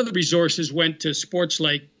lot of the resources went to sports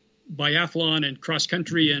like biathlon and cross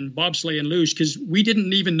country and bobsleigh and luge, because we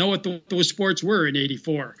didn't even know what those sports were in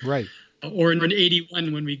 '84, right? Or in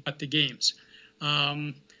 '81 when we got the games.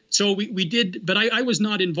 So we did, but I was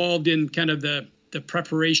not involved in kind of the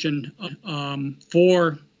preparation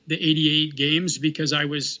for the 88 games because I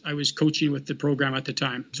was coaching with the program at the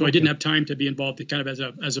time. So I didn't have time to be involved kind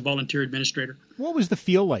of as a volunteer administrator. What was the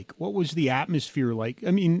feel like? What was the atmosphere like?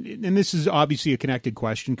 I mean, and this is obviously a connected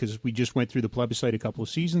question because we just went through the plebiscite a couple of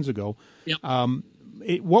seasons ago. Yeah.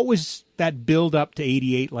 What was that build up to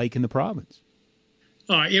 88 like in the province?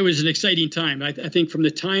 It was an exciting time. I think from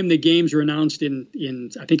the time the games were announced in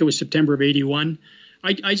I think it was September of 81,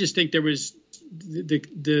 I just think there was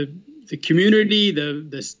the community,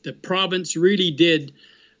 the province really did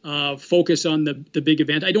focus on the big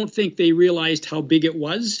event. I don't think they realized how big it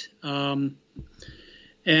was. But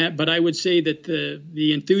I would say that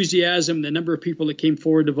the enthusiasm, the number of people that came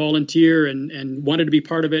forward to volunteer and wanted to be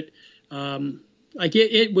part of it,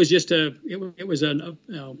 it was just it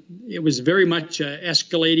was very much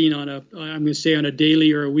escalating on I'm going to say on a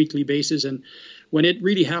daily or a weekly basis. And when it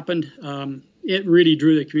really happened, it really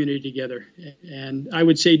drew the community together. And I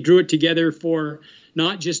would say drew it together for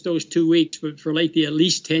not just those 2 weeks, but for at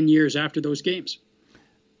least 10 years after those games.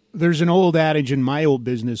 There's an old adage in my old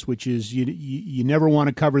business, which is you never want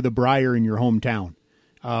to cover the briar in your hometown.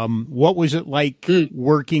 What was it like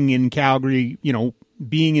working in Calgary,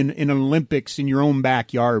 being in an Olympics in your own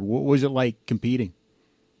backyard? What was it like competing?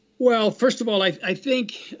 Well, first of all, I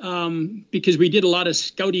think because we did a lot of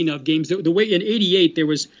scouting of games, the way in 88, there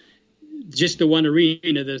was just the one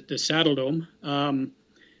arena, the Saddle Dome.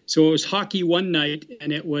 So it was hockey one night,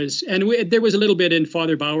 and there was a little bit in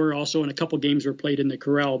Father Bauer also, and a couple games were played in the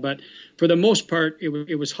Corral. But for the most part,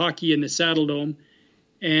 it was hockey in the Saddle Dome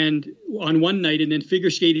and on one night, and then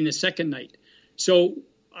figure skating the second night. So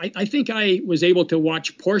I think I was able to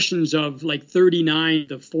watch portions of 39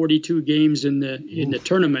 to 42 games in the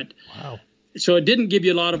tournament. Wow. So it didn't give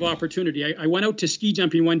you a lot of opportunity. I went out to ski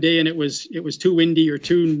jumping one day and it was too windy or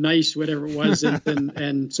too nice, whatever it was,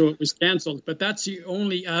 and so it was canceled. But that's the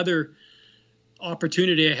only other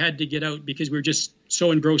opportunity I had to get out because we were just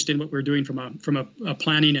so engrossed in what we were doing from a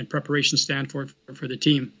planning and preparation standpoint for the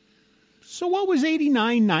team. So what was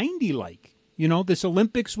 89-90 like? This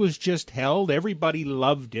Olympics was just held. Everybody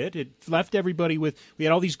loved it. It left everybody we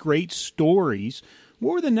had all these great stories.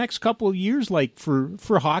 What were the next couple of years like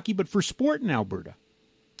for hockey, but for sport in Alberta?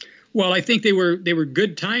 Well, I think they were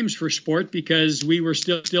good times for sport because we were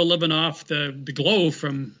still living off the glow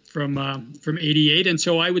from 88. And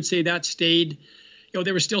so I would say that stayed,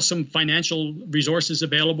 there was still some financial resources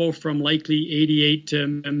available from likely 88 to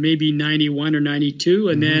maybe 91 or 92.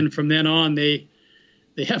 And then from then on, they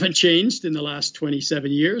haven't changed in the last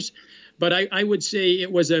 27 years. But I would say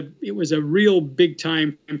it was a real big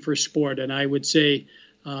time for sport. And I would say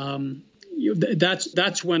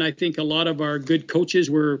that's when I think a lot of our good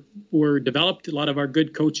coaches were developed. A lot of our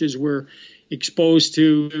good coaches were exposed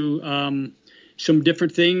to some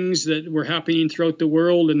different things that were happening throughout the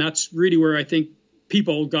world. And that's really where I think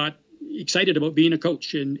people got excited about being a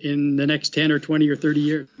coach in the next 10 or 20 or 30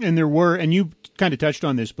 years. And and you kind of touched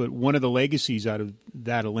on this, but one of the legacies out of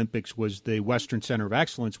that Olympics was the Western Center of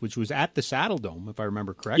Excellence, which was at the Saddle Dome, if I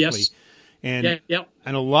remember correctly. Yes. And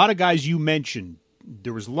a lot of guys you mentioned,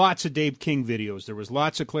 there was lots of Dave King videos. There was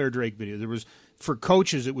lots of Claire Drake videos. There was, for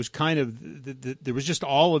coaches, it was kind of, there was just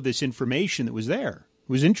all of this information that was there.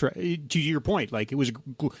 It was to your point, it was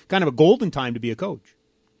kind of a golden time to be a coach.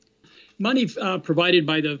 Money provided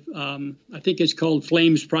by the, I think it's called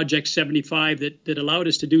Flames Project 75 that allowed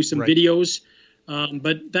us to do some videos.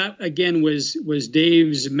 But that, again, was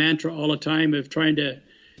Dave's mantra all the time of trying to,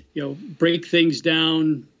 break things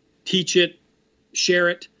down, teach it, share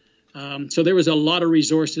it. So there was a lot of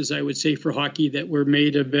resources, I would say, for hockey that were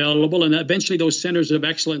made available. And eventually those centers of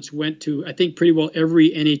excellence went to, I think, pretty well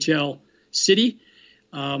every NHL city.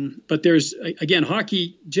 But there's, again,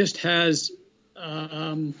 hockey just has,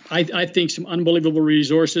 I think, some unbelievable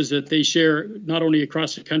resources that they share not only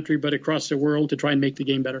across the country, but across the world to try and make the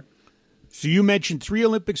game better. So you mentioned 3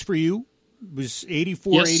 Olympics for you. It was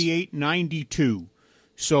 84, yes. 88, 92.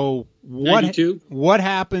 So what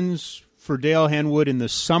happens for Dale Henwood in the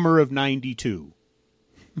summer of 92?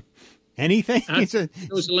 Anything?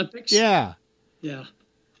 Those Olympics? Yeah. Yeah.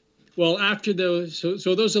 Well, after those,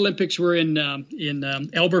 so those Olympics were in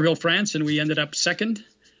Albertville, France, and we ended up second.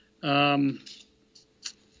 In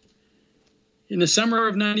the summer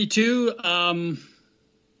of 92, I'm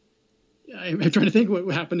trying to think what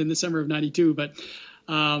happened in the summer of 92, but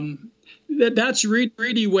that's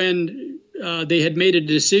really when they had made a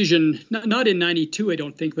decision, not in 92, I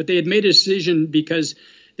don't think, but they had made a decision because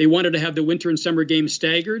they wanted to have the winter and summer games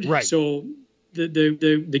staggered. Right. So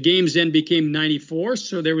the games then became 94.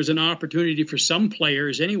 So there was an opportunity for some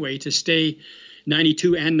players anyway to stay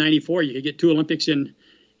 92 and 94. You could get 2 Olympics in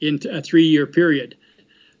a 3-year period.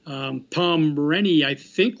 Tom Rennie, I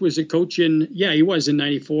think, was a coach he was in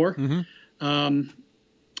 94. Mm-hmm.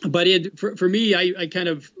 But for me,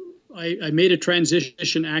 I made a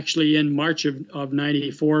transition actually in March of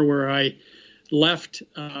 94, where I left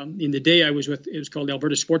in the day I was with, it was called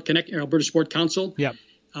Alberta Sport Council. Yeah.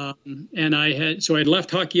 And I'd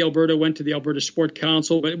left Hockey Alberta, went to the Alberta Sport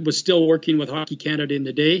Council, but was still working with Hockey Canada in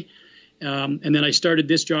the day. And then I started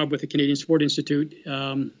this job with the Canadian Sport Institute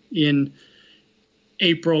in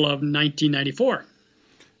April of 1994.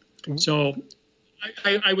 So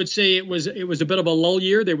I would say it was a bit of a lull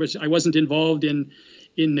year. I wasn't involved in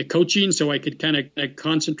the coaching, so I could kind of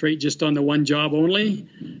concentrate just on the one job only.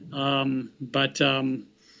 I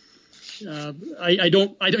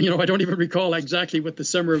don't even recall exactly what the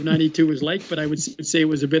summer of 92 was like, but I would say it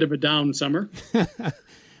was a bit of a down summer.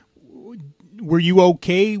 Were you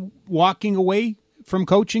okay walking away from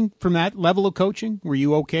coaching, from that level of coaching? Were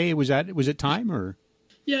you okay? Was it time or?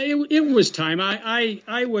 Yeah, it was time.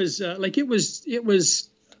 I was it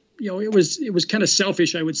was kind of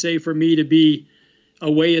selfish, I would say, for me to be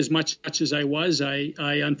away as much as I was. I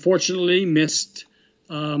unfortunately missed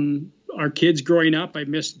our kids growing up. I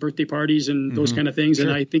missed birthday parties and those kind of things. Sure.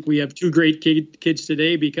 And I think we have two great kids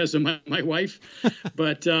today because of my wife.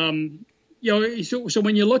 But, so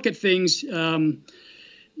when you look at things, I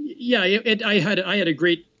had a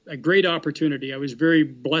great opportunity. I was very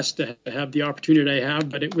blessed to have the opportunity I have,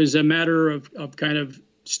 but it was a matter of kind of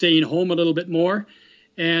staying home a little bit more.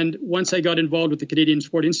 And once I got involved with the Canadian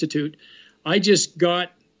Sport Institute, I just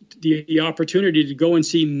got the opportunity to go and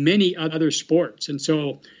see many other sports. And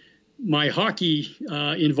so my hockey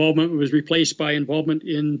involvement was replaced by involvement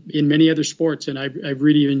in many other sports. And I've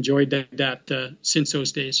really enjoyed that since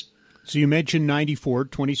those days. So you mentioned 94,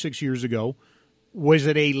 26 years ago. Was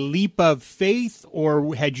it a leap of faith,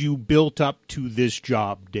 or had you built up to this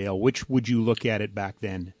job, Dale? Which would you look at it back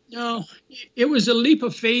then? No, it was a leap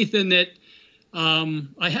of faith in that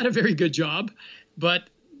I had a very good job, but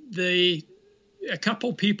a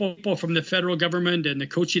couple people from the federal government and the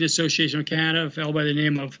Coaching Association of Canada, a fellow by the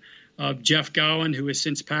name of Jeff Gowan, who has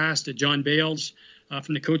since passed, John Bales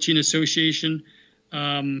from the Coaching Association,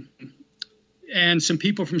 and some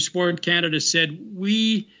people from Sport Canada said,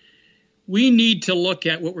 we need to look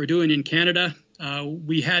at what we're doing in Canada.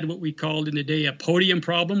 We had what we called in the day a podium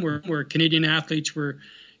problem, where Canadian athletes were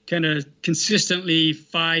kind of consistently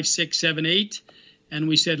 5, 6, 7, 8. And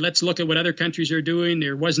we said, let's look at what other countries are doing.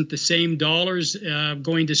 There wasn't the same dollars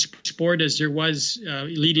going to sport as there was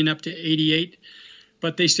leading up to 88.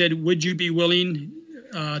 But they said, would you be willing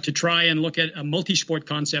to try and look at a multi-sport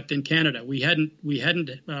concept in Canada? We hadn't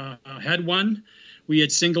had one. We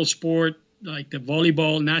had single sport, like the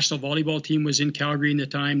national volleyball team was in Calgary in the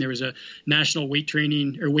time. There was a national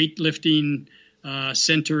weightlifting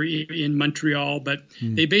center in Montreal. But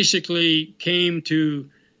they basically came to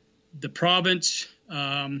the province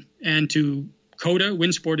and to COTA,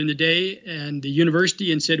 Winsport in the day, and the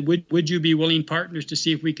university, and said, would you be willing partners to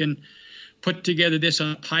see if we can put together this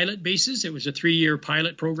on a pilot basis? It was a 3-year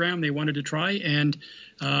pilot program they wanted to try, and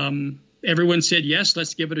everyone said, yes,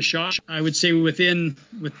 let's give it a shot. I would say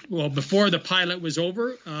before the pilot was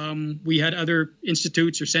over, we had other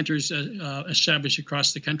institutes or centers established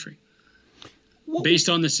across the country based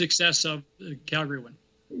on the success of the Calgary one.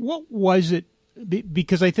 What was it?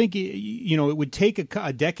 Because I think, it would take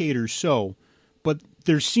a decade or so, but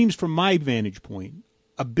there seems, from my vantage point,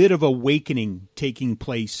 a bit of awakening taking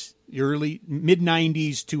place early,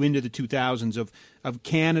 mid-90s to into the 2000s of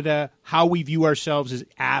Canada, how we view ourselves as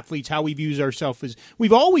athletes, how we view ourselves as...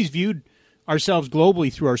 We've always viewed ourselves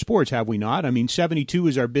globally through our sports, have we not? I mean, 72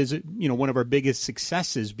 is one of our biggest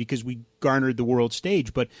successes because we garnered the world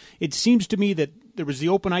stage. But it seems to me that there was the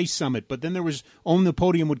Open Ice Summit, but then there was Own the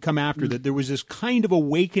Podium would come after that. There was this kind of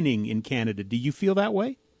awakening in Canada. Do you feel that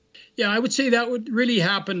way? Yeah, I would say that would really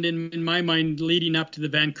happened in my mind leading up to the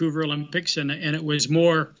Vancouver Olympics, and it was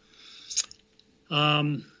more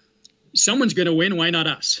someone's going to win, why not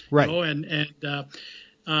us? Right. We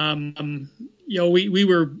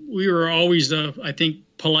were always I think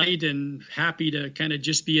polite and happy to kind of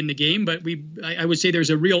just be in the game, but I would say there's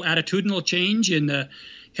a real attitudinal change in the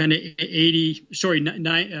kind of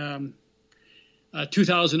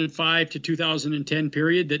 2005 to 2010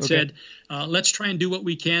 period that said, let's try and do what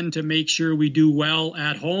we can to make sure we do well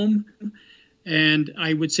at home. And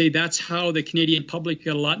I would say that's how the Canadian public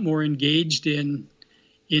got a lot more engaged in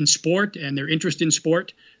sport and their interest in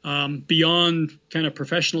sport beyond kind of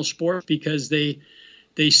professional sport, because they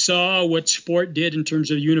saw what sport did in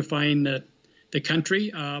terms of unifying the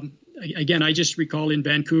country. Again, I just recall in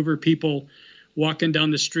Vancouver, people walking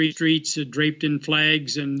down the streets draped in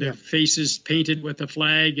flags and their faces painted with a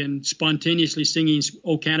flag and spontaneously singing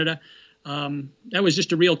 "O Canada." That was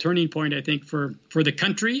just a real turning point, I think, for the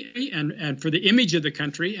country and for the image of the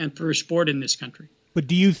country and for sport in this country. But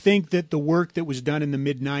do you think that the work that was done in the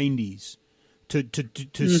mid-'90s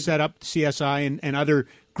to set up CSI and other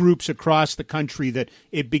groups across the country, that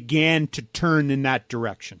it began to turn in that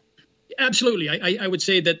direction? Absolutely. I would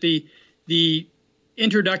say that the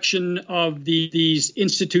introduction of these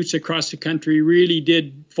institutes across the country really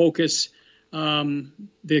did focus.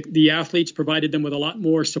 The athletes, provided them with a lot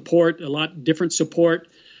more support, a lot different support,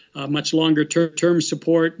 much longer term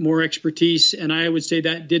support, more expertise. And I would say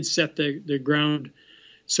that did set the ground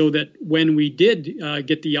so that when we did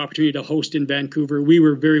get the opportunity to host in Vancouver, we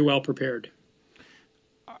were very well prepared.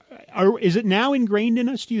 Is it now ingrained in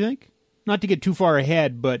us, do you think? Not to get too far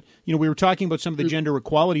ahead, but we were talking about some of the gender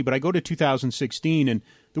equality, but I go to 2016 and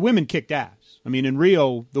the women kicked ass. I mean, in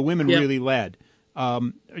Rio, the women really led.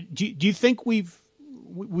 Do you think we've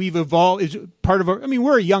evolved? Is part of our? I mean,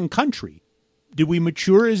 we're a young country. Did we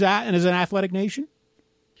mature as an athletic nation?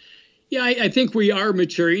 Yeah, I think we are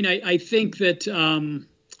maturing. I think that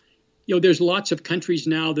there's lots of countries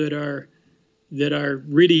now that are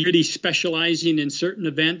really specializing in certain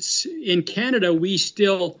events. In Canada, we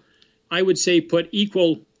still, I would say, put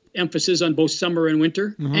equal emphasis on both summer and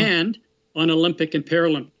winter and on Olympic and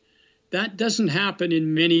Paralympic. That doesn't happen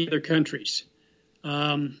in many other countries.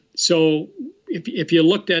 So if you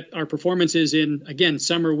looked at our performances in, again,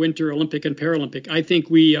 summer, winter, Olympic and Paralympic, I think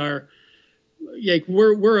we are,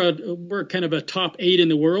 we're kind of a top 8 in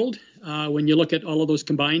the world when you look at all of those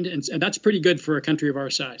combined. And that's pretty good for a country of our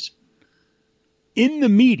size. In the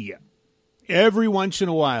media, every once in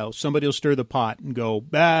a while, somebody will stir the pot and go,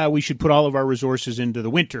 we should put all of our resources into the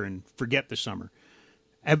winter and forget the summer.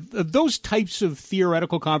 Have those types of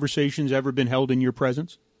theoretical conversations ever been held in your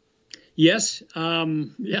presence? Yes.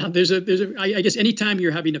 There's I guess anytime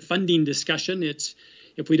you're having a funding discussion, it's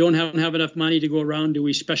if we don't have enough money to go around, do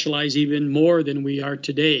we specialize even more than we are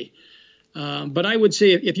today? But I would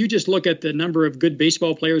say if you just look at the number of good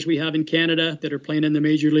baseball players we have in Canada that are playing in the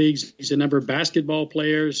major leagues, the number of basketball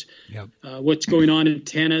players, what's going on in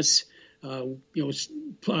tennis,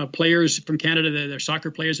 players from Canada, they're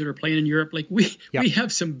soccer players that are playing in Europe. Like we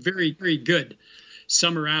have some very, very good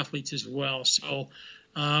summer athletes as well. So,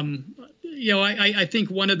 I think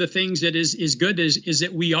one of the things that is good is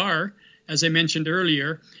that we are, as I mentioned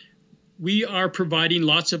earlier, we are providing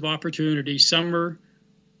lots of opportunities, summer,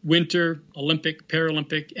 winter, Olympic,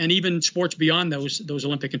 Paralympic, and even sports beyond those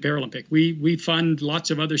Olympic and Paralympic. We fund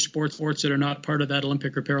lots of other sports that are not part of that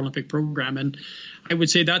Olympic or Paralympic program, and I would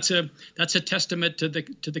say that's a testament to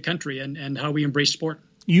the country and how we embrace sport.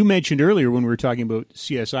 You mentioned earlier when we were talking about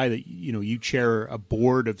CSI that you chair a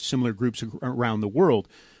board of similar groups around the world.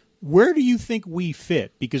 Where do you think we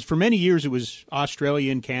fit? Because for many years it was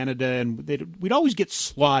Australia and Canada, and we'd always get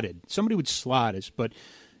slotted. Somebody would slot us, but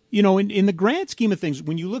in the grand scheme of things,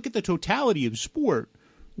 when you look at the totality of sport,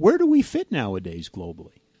 where do we fit nowadays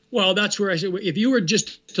globally? Well, that's where I said, if you were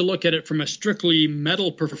just to look at it from a strictly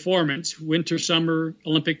medal performance, winter, summer,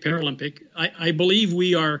 Olympic, Paralympic, I believe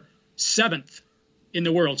we are 7th in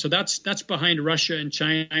the world. So that's behind Russia and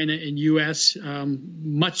China and U.S.,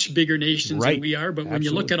 much bigger nations than we are. But when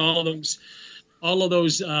you look at all of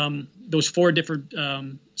those 4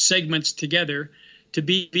 different segments together, to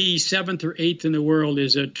be 7th or 8th in the world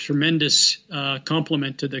is a tremendous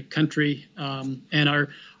compliment to the country and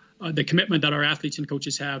the commitment that our athletes and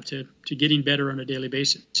coaches have to getting better on a daily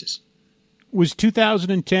basis. Was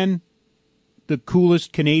 2010 the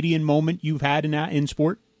coolest Canadian moment you've had in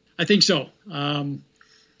sport? I think so.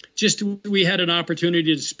 We had an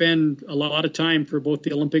opportunity to spend a lot of time for both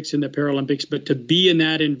the Olympics and the Paralympics, but to be in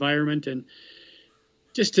that environment and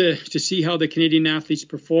just to see how the Canadian athletes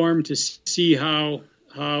performed, to see how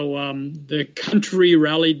the country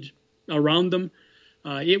rallied around them,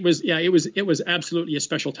 it was absolutely a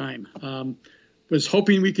special time. Was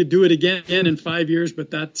hoping we could do it again in 5 years,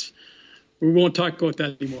 but we won't talk about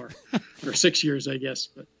that anymore. Or 6 years, I guess.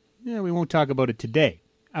 But yeah, we won't talk about it today.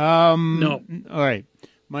 No. All right.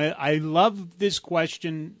 I love this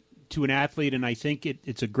question to an athlete, and I think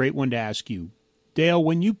it's a great one to ask you. Dale,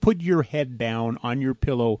 when you put your head down on your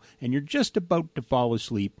pillow and you're just about to fall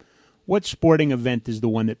asleep, what sporting event is the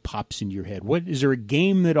one that pops into your head? Is there a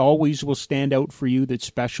game that always will stand out for you that's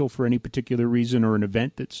special for any particular reason, or an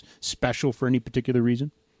event that's special for any particular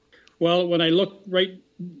reason? Well, when I look right,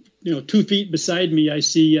 2 feet beside me, I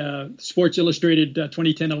see Sports Illustrated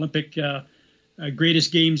 2010 Olympic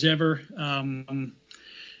greatest games ever.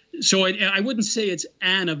 So I wouldn't say it's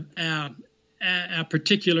a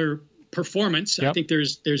particular performance. Yep. I think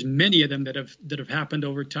there's many of them that have happened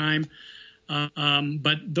over time.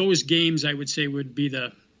 But those games, I would say, would be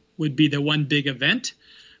the one big event.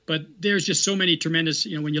 But there's just so many tremendous,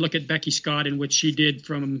 when you look at Becky Scott and what she did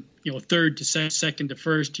from, third to second to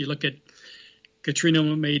first, you look at Katrina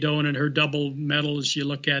Maydon and her double medals, you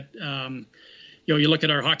look at, you look at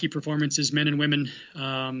our hockey performances, men and women,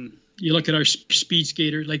 you look at our speed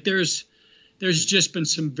skaters, like there's just been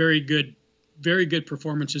some very good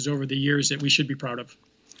performances over the years that we should be proud of.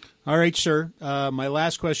 All right, sir. My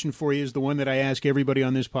last question for you is the one that I ask everybody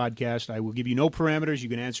on this podcast. I will give you no parameters. You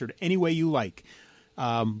can answer it any way you like.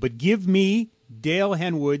 But give me Dale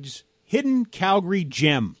Henwood's hidden Calgary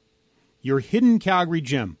gem, your hidden Calgary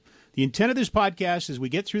gem. The intent of this podcast is we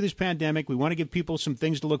get through this pandemic. We want to give people some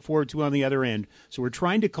things to look forward to on the other end. So we're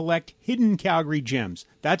trying to collect hidden Calgary gems.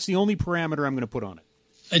 That's the only parameter I'm going to put on it.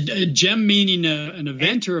 A gem meaning an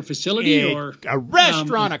event or a facility or a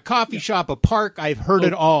restaurant, a coffee shop, a park. I've heard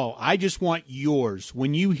it all. I just want yours.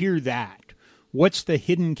 When you hear that, what's the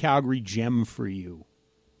hidden Calgary gem for you?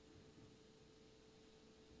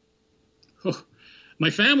 Oh, my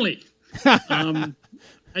family. I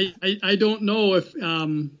don't know if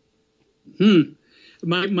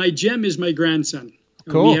my gem is my grandson.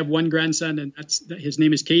 Cool. We have one grandson, and his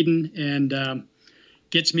name is Caden, and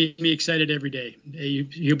gets me excited every day.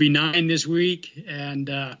 He'll be 9 this week, and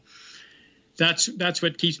that's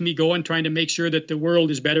what keeps me going, trying to make sure that the world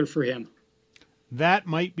is better for him. That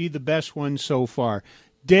might be the best one so far.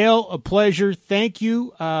 Dale, a pleasure. Thank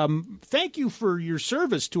you. Thank you for your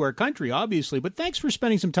service to our country, obviously, but thanks for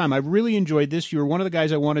spending some time. I've really enjoyed this. You were one of the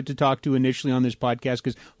guys I wanted to talk to initially on this podcast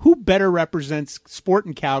because who better represents sport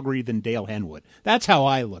in Calgary than Dale Henwood? That's how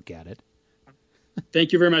I look at it.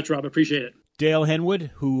 Thank you very much, Rob. Appreciate it. Dale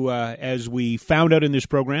Henwood, who, as we found out in this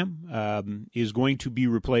program, is going to be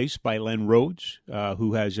replaced by Len Rhodes,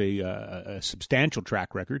 who has a substantial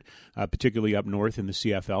track record, particularly up north in the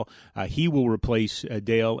CFL. He will replace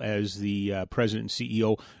Dale as the president and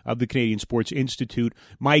CEO of the Canadian Sports Institute.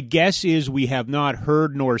 My guess is we have not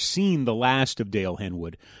heard nor seen the last of Dale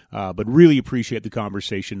Henwood, but really appreciate the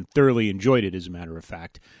conversation. Thoroughly enjoyed it, as a matter of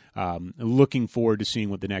fact. Looking forward to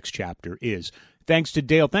seeing what the next chapter is. Thanks to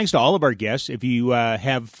Dale. Thanks to all of our guests. If you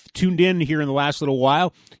have tuned in here in the last little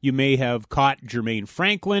while, you may have caught Jermaine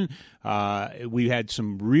Franklin. We had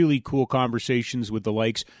some really cool conversations with the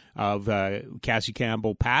likes of Cassie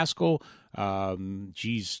Campbell-Pascal. Katrina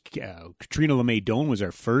LeMaydon was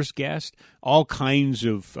our first guest. All kinds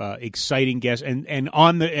of exciting guests,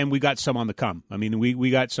 and we got some on the come. I mean, we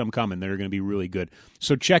got some coming that are going to be really good.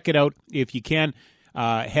 So check it out if you can.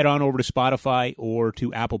 Head on over to Spotify or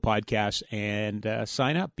to Apple Podcasts and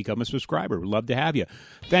sign up. Become a subscriber. We'd love to have you.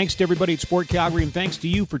 Thanks to everybody at Sport Calgary, and thanks to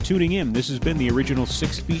you for tuning in. This has been the original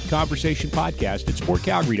 6 Feet Conversation podcast at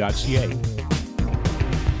sportcalgary.ca.